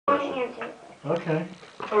question. answer it. Okay.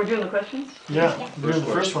 Are we doing the questions? Yeah, we're doing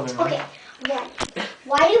the first one anyway. Okay, one.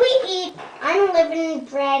 Why do we eat unleavened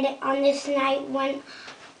bread on this night when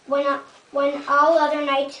all other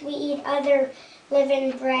nights we eat other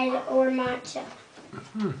leavened bread or matzah?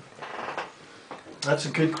 That's a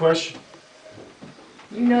good question.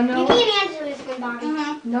 You know, You can't answer this one, Bobby.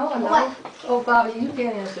 No, What? Oh, Bobby, you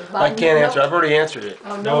can't answer. I Bobby, can't no. answer. I've already answered it.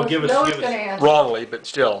 Oh, No, Noah's- give us- Noah's give us- gonna answer. Wrongly, but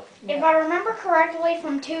still. If I remember correctly,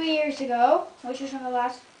 from 2 years ago, which was the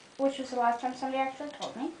last time somebody actually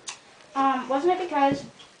told me, wasn't it because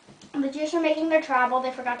the Jews were making their travel,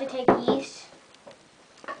 they forgot to take yeast?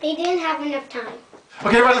 They didn't have enough time.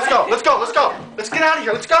 Okay, right, let's go. Let's go. Let's go. Let's get out of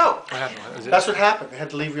here. Let's go. What happened? Is it? That's what happened. They had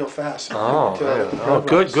to leave real fast. Oh, To- oh,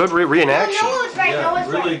 good reenaction. Noah was right. Noah was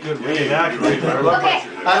right. good reenactment. Okay.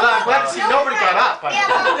 I'm glad to see nobody got up.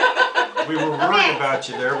 Yeah, We were worried about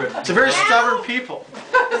you there, but... It's a very stubborn people.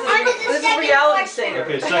 This is reality saver.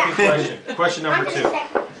 Okay, second question. Question number On to the 2.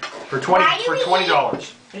 second. For Why do we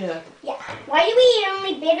 $20. Yeah. Yeah. Why do we eat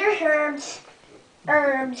only bitter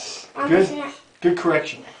herbs on this night? Good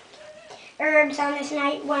correction. Herbs on this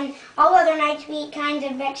night when all other nights we eat kinds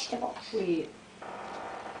of vegetables. Sweet.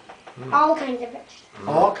 All kinds of vegetables.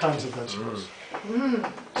 All kinds of vegetables.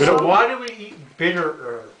 Good. So why do we eat bitter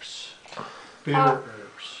herbs? Bitter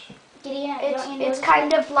herbs. Gideon, It's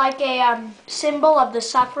kind of like a symbol of the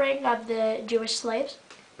suffering of the Jewish slaves.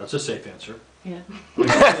 That's a safe answer.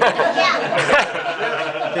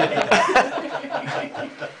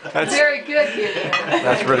 That's, Very good, Gideon.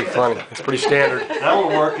 that's really funny. It's pretty standard. That will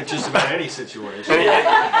work in just about any situation.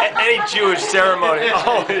 Any Jewish ceremony,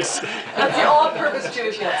 always. That's the all-purpose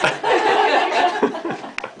Jewish answer.